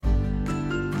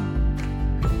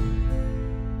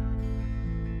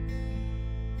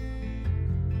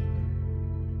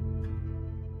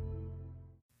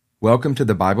Welcome to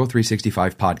the Bible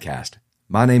 365 podcast.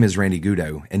 My name is Randy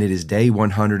Goudeau, and it is day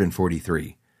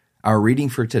 143. Our reading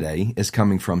for today is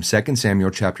coming from 2 Samuel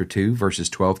chapter 2, verses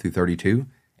 12 through 32,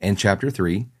 and chapter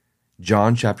 3,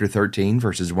 John chapter 13,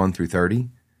 verses 1 through 30,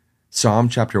 Psalm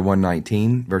chapter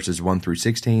 119, verses 1 through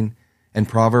 16, and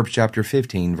Proverbs chapter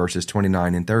 15, verses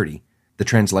 29 and 30. The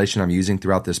translation I'm using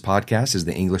throughout this podcast is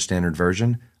the English Standard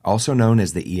Version, also known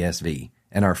as the ESV,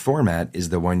 and our format is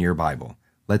the One Year Bible.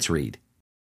 Let's read.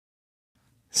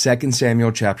 2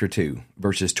 Samuel chapter 2,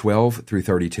 verses 12 through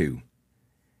 32.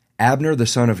 Abner the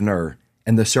son of Ner,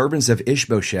 and the servants of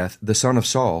Ishbosheth the son of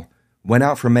Saul, went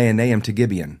out from Mahanaim to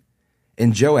Gibeon.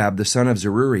 And Joab the son of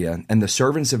Zeruiah and the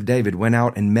servants of David went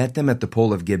out and met them at the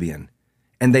pool of Gibeon.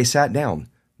 And they sat down,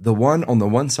 the one on the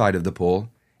one side of the pool,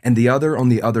 and the other on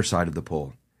the other side of the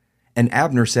pool. And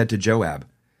Abner said to Joab,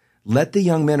 "Let the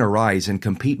young men arise and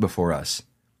compete before us."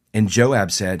 And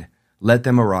Joab said, "Let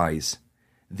them arise."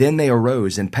 Then they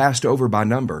arose and passed over by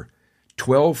number,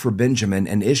 12 for Benjamin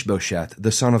and Ishbosheth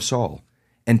the son of Saul,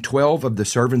 and 12 of the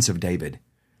servants of David.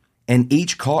 And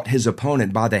each caught his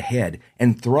opponent by the head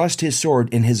and thrust his sword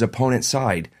in his opponent's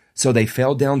side, so they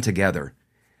fell down together.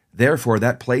 Therefore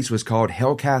that place was called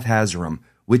Helkath Hazarim,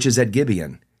 which is at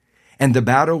Gibeon. And the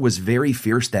battle was very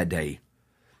fierce that day.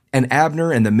 And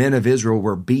Abner and the men of Israel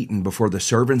were beaten before the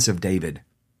servants of David.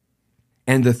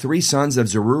 And the 3 sons of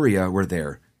Zeruiah were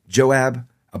there, Joab,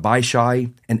 Abishai,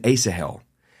 and Asahel.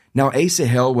 Now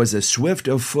Asahel was as swift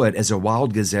of foot as a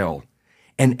wild gazelle.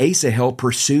 And Asahel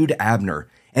pursued Abner,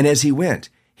 and as he went,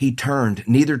 he turned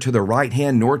neither to the right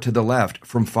hand nor to the left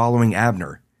from following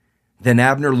Abner. Then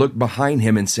Abner looked behind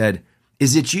him and said,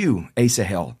 "Is it you,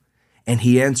 Asahel?" And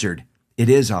he answered, "It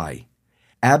is I."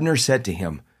 Abner said to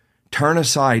him, "Turn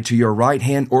aside to your right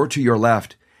hand or to your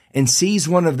left, and seize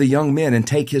one of the young men and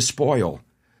take his spoil."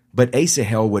 But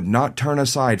Asahel would not turn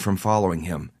aside from following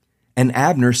him. And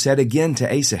Abner said again to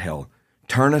Asahel,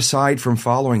 "Turn aside from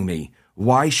following me.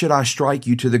 Why should I strike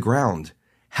you to the ground?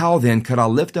 How then could I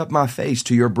lift up my face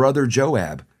to your brother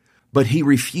Joab?" But he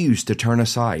refused to turn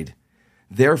aside.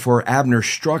 Therefore Abner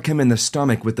struck him in the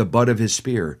stomach with the butt of his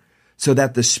spear, so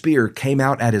that the spear came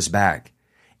out at his back.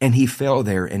 And he fell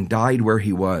there and died where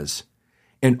he was.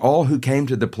 And all who came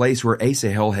to the place where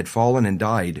Asahel had fallen and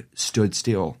died stood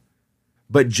still.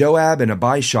 But Joab and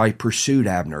Abishai pursued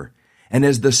Abner, and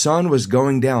as the sun was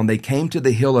going down, they came to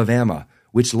the hill of Ammah,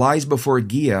 which lies before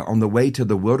Giah on the way to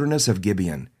the wilderness of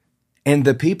Gibeon. And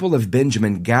the people of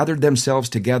Benjamin gathered themselves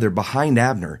together behind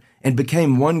Abner, and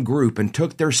became one group, and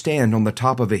took their stand on the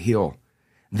top of a hill.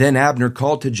 Then Abner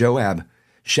called to Joab,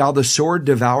 "Shall the sword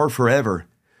devour forever?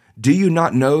 Do you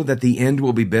not know that the end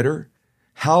will be bitter?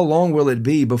 How long will it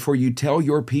be before you tell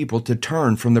your people to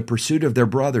turn from the pursuit of their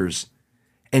brothers?"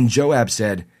 And Joab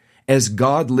said, "As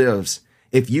God lives,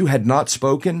 if you had not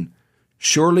spoken,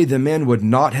 surely the men would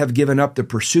not have given up the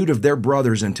pursuit of their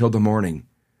brothers until the morning."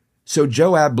 So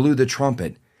Joab blew the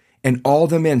trumpet, and all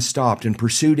the men stopped and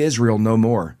pursued Israel no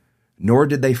more, nor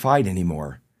did they fight any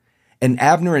more. And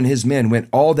Abner and his men went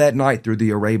all that night through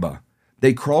the Arabah.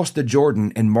 They crossed the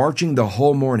Jordan, and marching the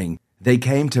whole morning, they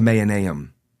came to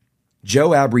Mahanaim.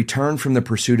 Joab returned from the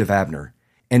pursuit of Abner,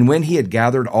 and when he had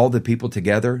gathered all the people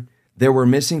together, there were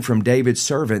missing from David's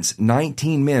servants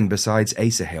 19 men besides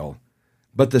Asahel.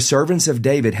 But the servants of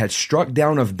David had struck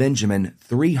down of Benjamin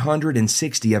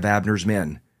 360 of Abner's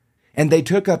men. And they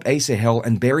took up Asahel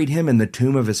and buried him in the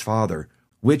tomb of his father,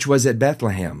 which was at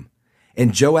Bethlehem.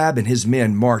 And Joab and his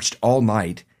men marched all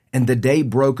night, and the day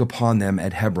broke upon them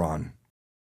at Hebron.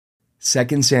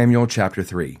 2 Samuel chapter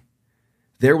 3.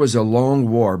 There was a long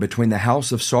war between the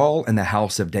house of Saul and the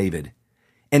house of David.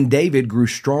 And David grew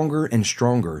stronger and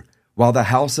stronger, while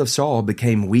the house of Saul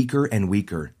became weaker and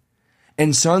weaker.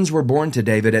 And sons were born to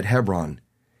David at Hebron.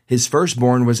 His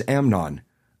firstborn was Amnon,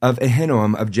 of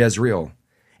Ahinoam of Jezreel,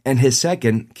 and his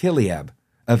second, Chileab,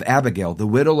 of Abigail, the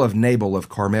widow of Nabal of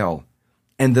Carmel,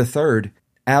 and the third,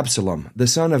 Absalom, the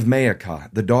son of Maacah,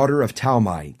 the daughter of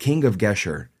Talmai, king of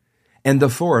Geshur, and the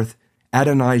fourth,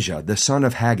 Adonijah, the son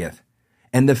of Haggith,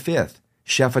 and the fifth,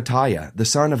 Shephatiah, the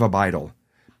son of Abidal,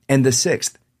 and the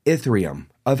sixth, Ithream,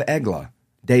 of Eglah,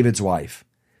 David's wife.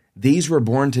 These were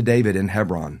born to David in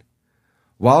Hebron.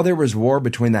 While there was war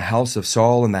between the house of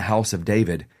Saul and the house of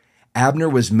David, Abner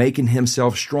was making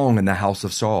himself strong in the house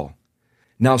of Saul.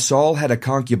 Now Saul had a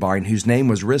concubine whose name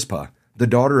was Rizpah, the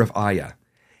daughter of Aiah.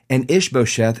 And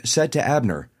Ishbosheth said to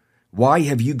Abner, "Why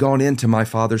have you gone in to my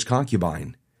father's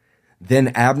concubine?" Then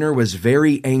Abner was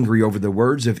very angry over the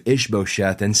words of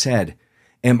Ishbosheth and said,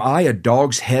 "Am I a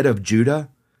dog's head of Judah?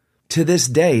 To this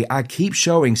day I keep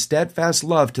showing steadfast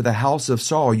love to the house of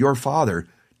Saul your father,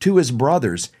 to his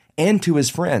brothers, and to his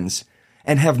friends,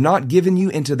 and have not given you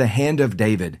into the hand of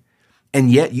David.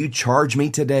 And yet you charge me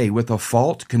today with a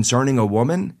fault concerning a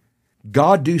woman?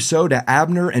 God do so to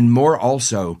Abner and more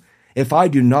also, if I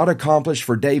do not accomplish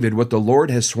for David what the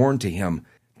Lord has sworn to him,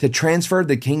 to transfer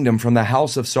the kingdom from the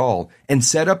house of Saul, and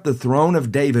set up the throne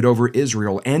of David over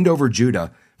Israel and over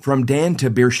Judah, from Dan to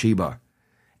Beersheba.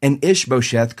 And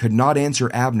Ishbosheth could not answer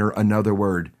Abner another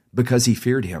word, because he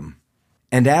feared him.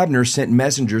 And Abner sent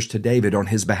messengers to David on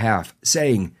his behalf,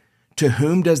 saying, To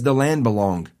whom does the land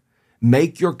belong?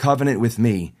 Make your covenant with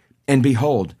me, and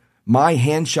behold, my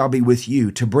hand shall be with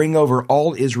you to bring over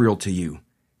all Israel to you.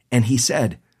 And he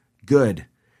said, Good,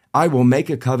 I will make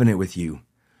a covenant with you.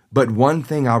 But one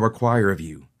thing I require of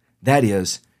you, that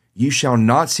is, you shall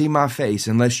not see my face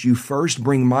unless you first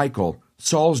bring Michal,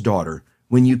 Saul's daughter,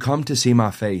 when you come to see my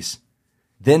face.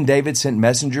 Then David sent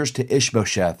messengers to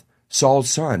Ishbosheth, Saul's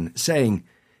son, saying,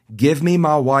 Give me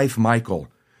my wife Michal,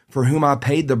 for whom I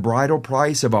paid the bridal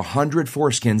price of 100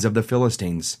 foreskins of the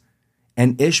Philistines.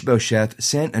 And Ishbosheth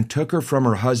sent and took her from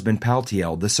her husband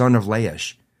Paltiel, the son of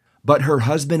Laish. But her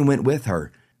husband went with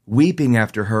her, weeping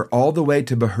after her all the way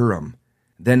to Bahurim.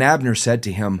 Then Abner said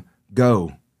to him,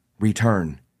 Go,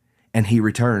 return. And he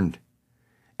returned.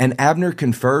 And Abner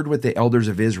conferred with the elders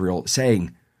of Israel,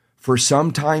 saying, For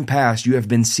some time past you have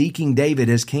been seeking David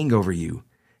as king over you.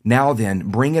 Now then,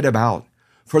 bring it about.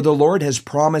 For the Lord has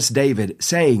promised David,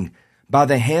 saying, By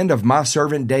the hand of my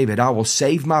servant David I will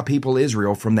save my people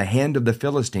Israel from the hand of the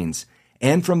Philistines,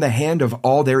 and from the hand of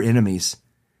all their enemies.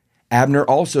 Abner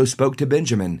also spoke to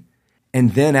Benjamin.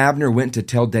 And then Abner went to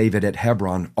tell David at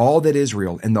Hebron all that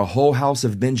Israel and the whole house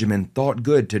of Benjamin thought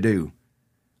good to do.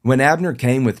 When Abner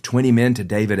came with 20 men to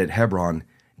David at Hebron,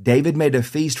 David made a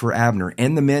feast for Abner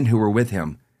and the men who were with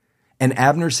him. And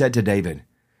Abner said to David,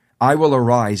 I will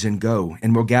arise and go,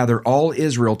 and will gather all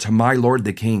Israel to my lord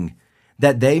the king,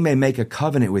 that they may make a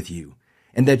covenant with you,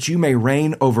 and that you may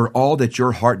reign over all that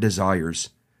your heart desires.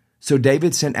 So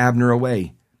David sent Abner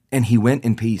away, and he went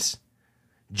in peace.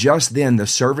 Just then the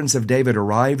servants of David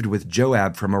arrived with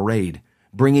Joab from a raid,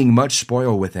 bringing much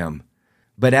spoil with them.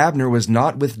 But Abner was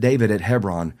not with David at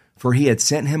Hebron, for he had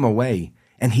sent him away,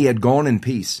 and he had gone in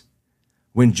peace.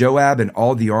 When Joab and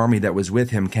all the army that was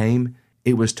with him came,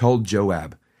 it was told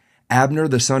Joab, Abner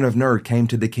the son of Ner came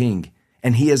to the king,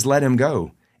 and he has let him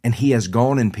go, and he has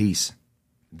gone in peace.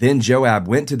 Then Joab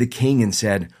went to the king and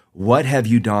said, What have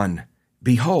you done?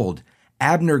 Behold,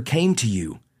 Abner came to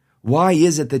you. Why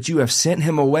is it that you have sent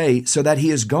him away so that he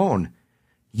is gone?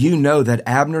 You know that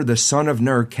Abner the son of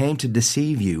Ner came to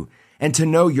deceive you, and to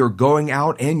know your going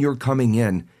out and your coming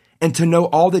in, and to know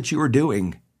all that you are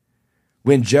doing.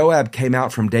 When Joab came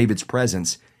out from David's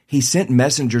presence, he sent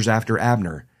messengers after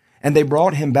Abner, and they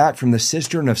brought him back from the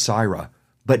cistern of Sirah,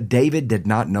 but David did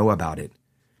not know about it.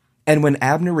 And when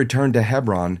Abner returned to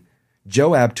Hebron,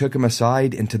 Joab took him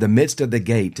aside into the midst of the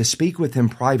gate to speak with him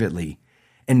privately,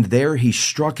 and there he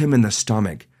struck him in the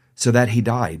stomach, so that he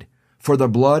died, for the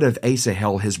blood of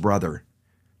Asahel his brother.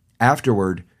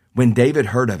 Afterward, when David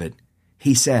heard of it,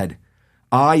 he said,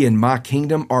 I and my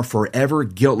kingdom are forever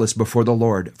guiltless before the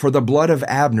Lord, for the blood of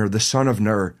Abner the son of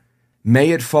Ner.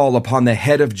 May it fall upon the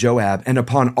head of Joab and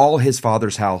upon all his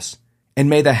father's house. And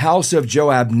may the house of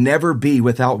Joab never be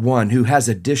without one who has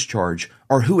a discharge,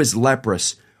 or who is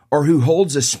leprous, or who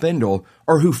holds a spindle,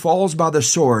 or who falls by the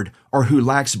sword, or who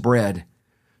lacks bread.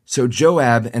 So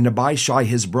Joab and Abishai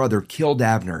his brother killed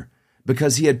Abner,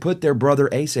 because he had put their brother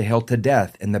Asahel to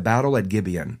death in the battle at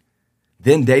Gibeon.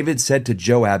 Then David said to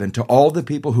Joab and to all the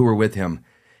people who were with him,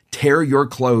 Tear your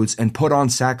clothes and put on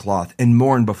sackcloth and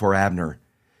mourn before Abner.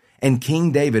 And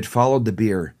King David followed the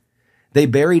bier. They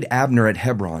buried Abner at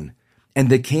Hebron, and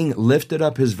the king lifted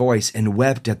up his voice and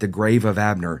wept at the grave of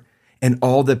Abner, and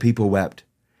all the people wept.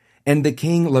 And the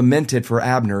king lamented for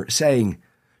Abner, saying,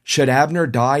 Should Abner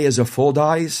die as a fool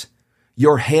dies?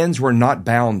 Your hands were not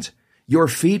bound, your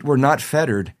feet were not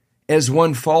fettered. As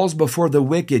one falls before the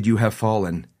wicked you have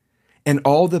fallen. And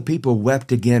all the people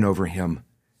wept again over him.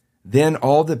 Then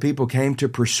all the people came to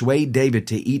persuade David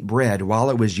to eat bread while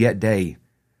it was yet day.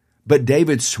 But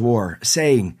David swore,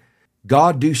 saying,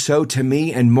 God do so to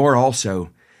me and more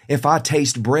also, if I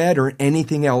taste bread or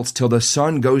anything else till the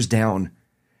sun goes down.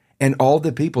 And all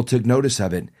the people took notice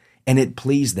of it, and it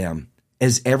pleased them,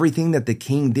 as everything that the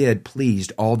king did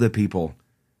pleased all the people.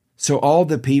 So all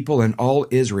the people and all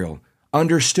Israel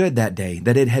understood that day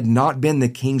that it had not been the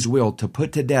king's will to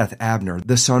put to death Abner,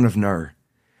 the son of Ner.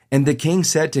 And the king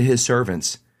said to his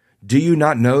servants, Do you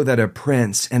not know that a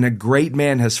prince and a great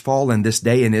man has fallen this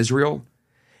day in Israel?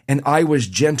 And I was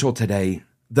gentle today,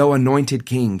 though anointed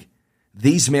king.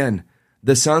 These men,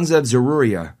 the sons of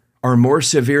Zeruiah, are more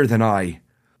severe than I.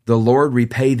 The Lord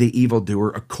repay the evildoer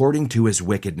according to his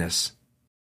wickedness.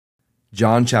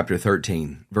 John chapter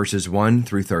 13, verses 1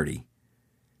 through 30.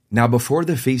 Now before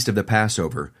the feast of the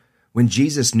Passover, when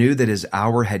Jesus knew that his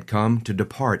hour had come to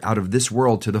depart out of this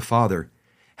world to the Father,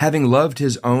 having loved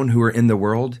his own who were in the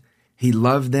world, he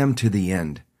loved them to the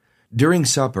end. During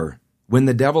supper, when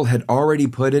the devil had already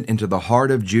put it into the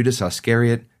heart of Judas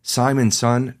Iscariot, Simon's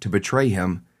son, to betray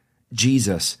him,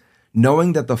 Jesus,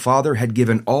 knowing that the Father had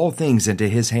given all things into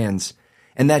his hands,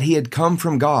 and that he had come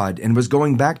from God and was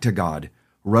going back to God,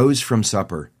 rose from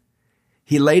supper.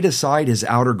 He laid aside his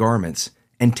outer garments,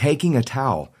 and taking a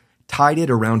towel, tied it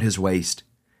around his waist.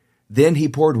 Then he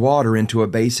poured water into a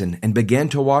basin and began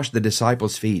to wash the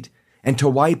disciples' feet, and to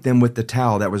wipe them with the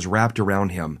towel that was wrapped around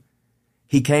him.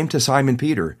 He came to Simon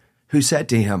Peter, who said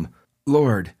to him,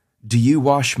 Lord, do you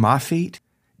wash my feet?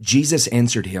 Jesus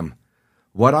answered him,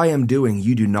 What I am doing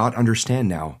you do not understand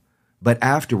now, but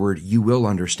afterward you will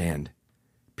understand.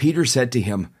 Peter said to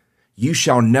him, You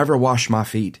shall never wash my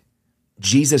feet.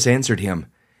 Jesus answered him,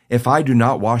 If I do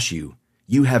not wash you,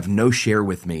 you have no share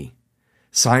with me.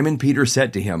 Simon Peter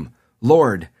said to him,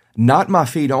 Lord, not my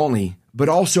feet only, but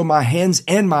also my hands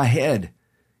and my head.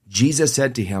 Jesus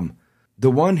said to him,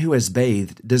 The one who has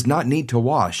bathed does not need to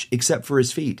wash except for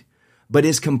his feet, but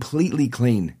is completely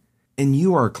clean. And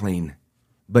you are clean,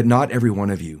 but not every one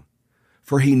of you.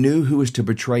 For he knew who was to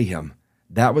betray him.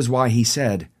 That was why he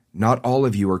said, Not all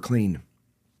of you are clean.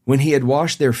 When he had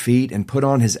washed their feet and put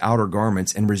on his outer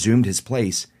garments and resumed his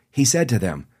place, he said to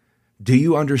them, Do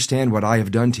you understand what I have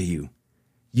done to you?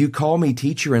 You call me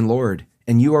teacher and Lord,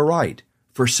 and you are right,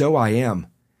 for so I am.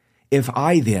 If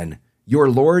I then, your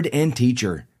Lord and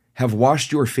teacher, have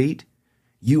washed your feet,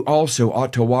 you also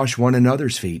ought to wash one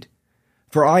another's feet.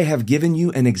 For I have given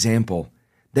you an example,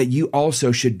 that you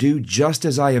also should do just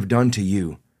as I have done to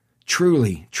you.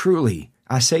 Truly, truly,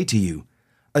 I say to you,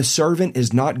 a servant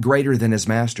is not greater than his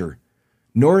master,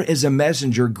 nor is a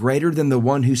messenger greater than the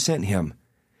one who sent him.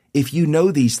 If you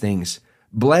know these things,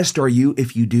 blessed are you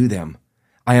if you do them.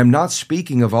 I am not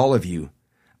speaking of all of you.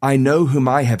 I know whom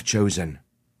I have chosen.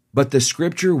 But the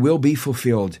scripture will be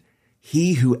fulfilled.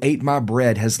 He who ate my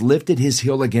bread has lifted his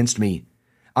heel against me.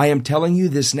 I am telling you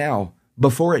this now,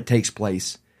 before it takes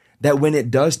place, that when it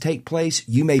does take place,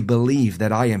 you may believe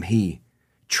that I am he.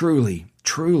 Truly,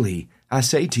 truly, I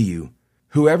say to you,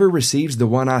 whoever receives the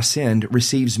one I send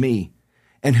receives me,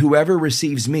 and whoever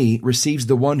receives me receives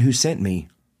the one who sent me.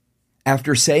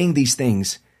 After saying these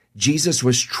things, Jesus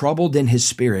was troubled in his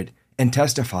spirit and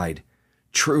testified,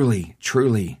 Truly,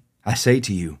 truly, I say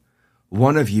to you,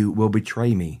 one of you will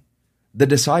betray me. The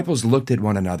disciples looked at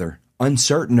one another,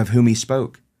 uncertain of whom he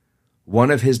spoke. One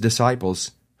of his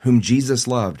disciples, whom Jesus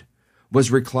loved,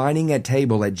 was reclining at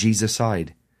table at Jesus'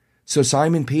 side. So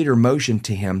Simon Peter motioned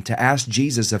to him to ask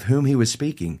Jesus of whom he was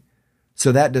speaking.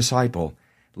 So that disciple,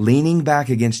 leaning back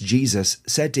against Jesus,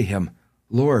 said to him,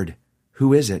 Lord,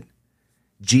 who is it?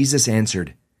 Jesus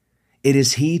answered, It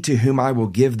is he to whom I will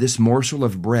give this morsel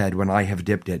of bread when I have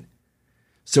dipped it.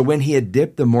 So when he had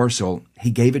dipped the morsel,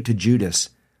 he gave it to Judas,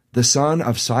 the son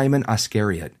of Simon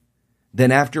Iscariot.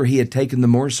 Then after he had taken the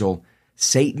morsel,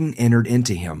 Satan entered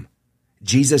into him.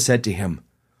 Jesus said to him,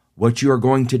 What you are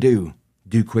going to do,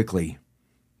 do quickly.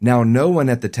 Now no one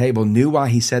at the table knew why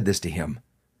he said this to him.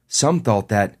 Some thought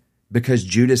that, because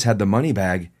Judas had the money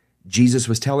bag, Jesus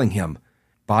was telling him,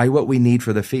 Buy what we need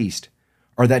for the feast,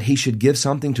 or that he should give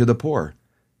something to the poor.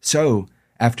 So,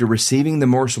 after receiving the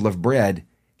morsel of bread,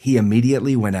 he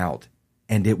immediately went out,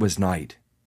 and it was night.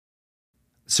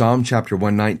 Psalm chapter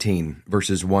 119,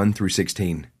 verses 1 through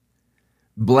 16.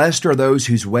 Blessed are those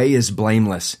whose way is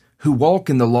blameless, who walk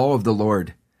in the law of the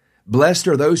Lord. Blessed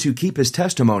are those who keep his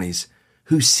testimonies,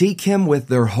 who seek him with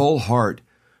their whole heart,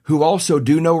 who also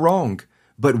do no wrong,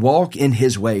 but walk in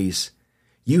his ways.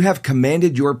 You have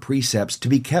commanded your precepts to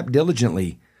be kept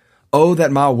diligently. Oh,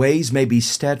 that my ways may be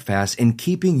steadfast in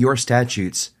keeping your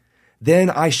statutes. Then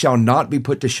I shall not be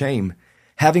put to shame,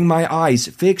 having my eyes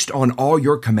fixed on all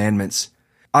your commandments.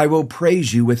 I will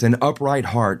praise you with an upright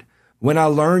heart when I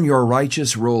learn your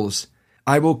righteous rules.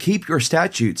 I will keep your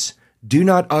statutes. Do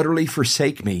not utterly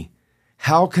forsake me.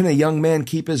 How can a young man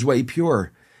keep his way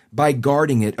pure? By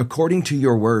guarding it according to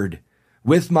your word.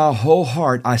 With my whole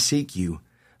heart I seek you.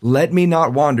 Let me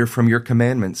not wander from your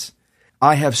commandments.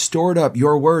 I have stored up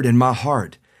your word in my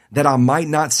heart, that I might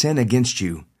not sin against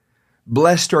you.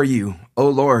 Blessed are you, O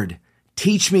Lord.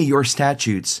 Teach me your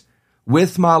statutes.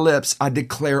 With my lips I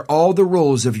declare all the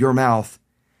rules of your mouth.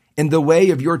 In the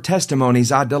way of your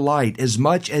testimonies I delight as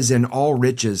much as in all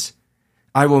riches.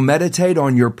 I will meditate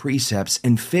on your precepts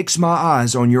and fix my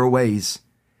eyes on your ways.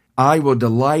 I will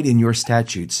delight in your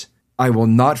statutes. I will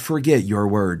not forget your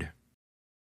word.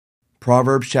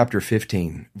 Proverbs chapter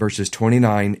 15, verses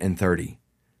 29 and 30.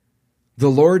 The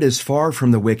Lord is far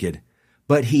from the wicked,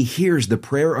 but he hears the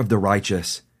prayer of the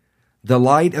righteous. The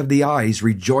light of the eyes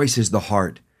rejoices the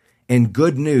heart, and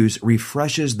good news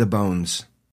refreshes the bones.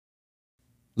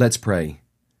 Let's pray.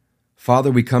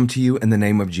 Father, we come to you in the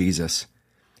name of Jesus.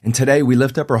 And today we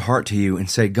lift up our heart to you and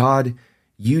say, God,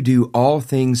 you do all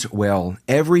things well.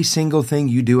 Every single thing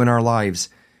you do in our lives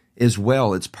is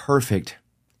well. It's perfect.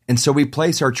 And so we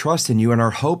place our trust in you, and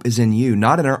our hope is in you,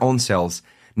 not in our own selves,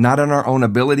 not in our own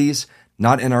abilities,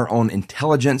 not in our own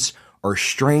intelligence or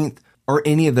strength or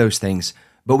any of those things.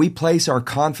 But we place our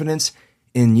confidence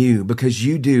in you because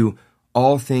you do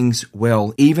all things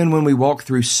well. Even when we walk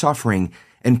through suffering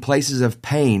and places of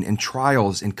pain and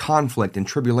trials and conflict and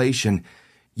tribulation,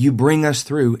 you bring us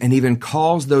through and even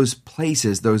cause those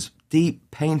places, those deep,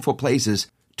 painful places,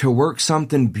 to work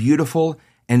something beautiful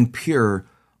and pure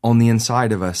on the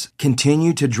inside of us.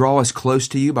 Continue to draw us close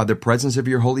to you by the presence of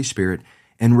your Holy Spirit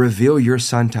and reveal your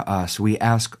Son to us. We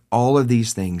ask all of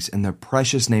these things in the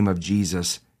precious name of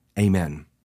Jesus. Amen.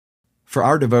 For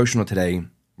our devotional today,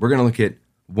 we're going to look at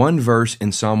one verse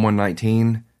in Psalm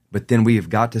 119, but then we have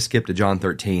got to skip to John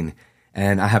 13,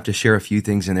 and I have to share a few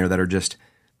things in there that are just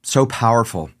so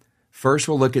powerful. First,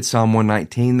 we'll look at Psalm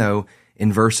 119, though,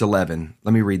 in verse 11.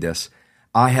 Let me read this.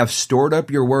 I have stored up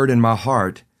your word in my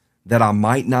heart that I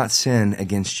might not sin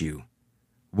against you.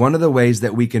 One of the ways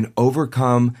that we can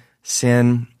overcome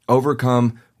sin,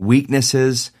 overcome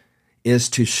weaknesses, is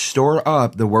to store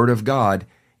up the word of God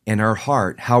in our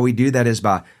heart. How we do that is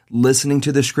by listening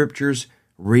to the scriptures,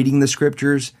 reading the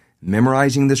scriptures,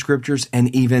 memorizing the scriptures,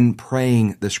 and even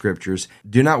praying the scriptures.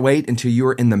 Do not wait until you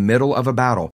are in the middle of a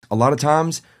battle. A lot of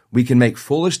times we can make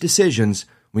foolish decisions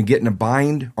when we get in a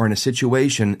bind or in a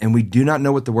situation and we do not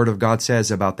know what the word of God says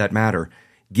about that matter.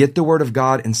 Get the word of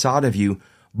God inside of you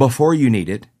before you need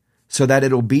it so that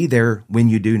it'll be there when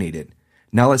you do need it.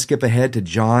 Now let's skip ahead to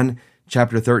John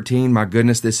chapter 13. My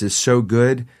goodness, this is so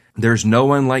good. There's no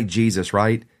one like Jesus,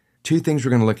 right? Two things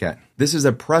we're going to look at. This is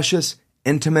a precious,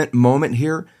 intimate moment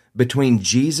here between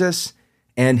Jesus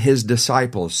and his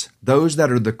disciples, those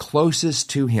that are the closest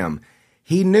to him.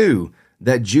 He knew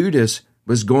that Judas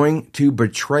was going to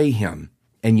betray him.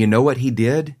 And you know what he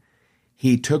did?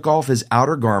 He took off his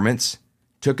outer garments,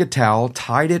 took a towel,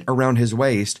 tied it around his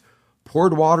waist,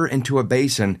 poured water into a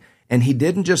basin, and he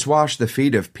didn't just wash the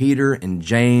feet of Peter and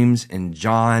James and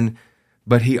John,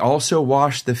 but he also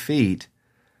washed the feet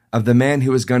of the man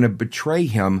who was going to betray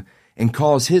him and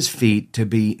cause his feet to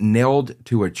be nailed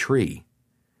to a tree.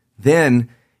 Then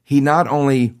he not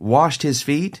only washed his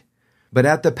feet, but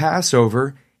at the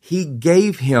Passover, he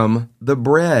gave him the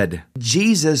bread.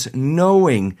 Jesus,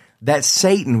 knowing that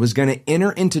Satan was going to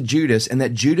enter into Judas and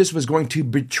that Judas was going to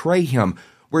betray him,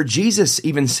 where Jesus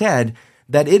even said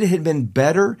that it had been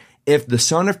better if the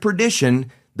son of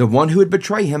perdition, the one who would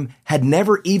betray him, had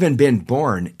never even been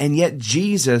born. And yet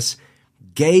Jesus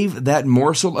gave that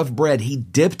morsel of bread. He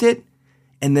dipped it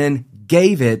and then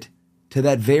gave it to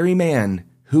that very man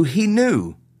who he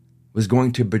knew was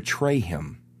going to betray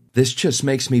him. This just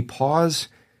makes me pause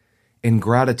in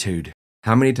gratitude.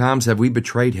 How many times have we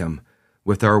betrayed him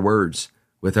with our words,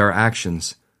 with our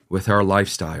actions, with our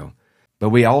lifestyle? But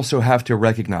we also have to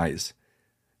recognize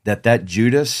that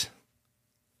Judas,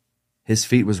 his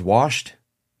feet was washed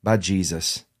by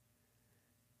Jesus,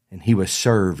 and he was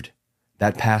served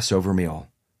that Passover meal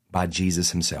by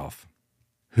Jesus himself.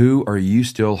 Who are you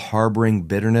still harboring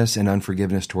bitterness and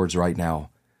unforgiveness towards right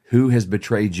now? Who has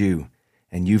betrayed you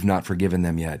and you've not forgiven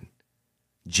them yet?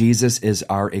 Jesus is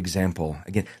our example.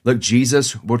 Again, look,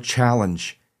 Jesus will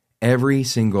challenge every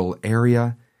single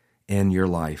area in your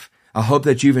life. I hope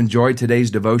that you've enjoyed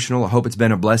today's devotional. I hope it's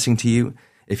been a blessing to you.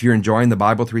 If you're enjoying the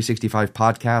Bible 365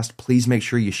 podcast, please make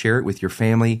sure you share it with your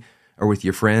family or with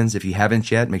your friends. If you haven't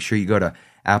yet, make sure you go to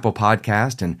Apple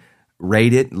Podcast and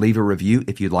rate it, leave a review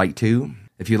if you'd like to.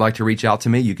 If you'd like to reach out to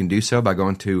me, you can do so by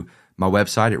going to my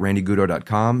website at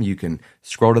randygoudeau.com. You can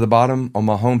scroll to the bottom on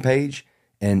my homepage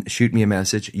and shoot me a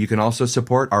message. You can also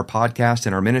support our podcast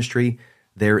and our ministry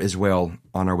there as well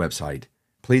on our website.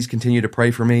 Please continue to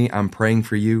pray for me. I'm praying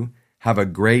for you. Have a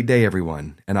great day,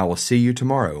 everyone, and I will see you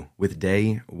tomorrow with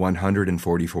day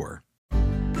 144.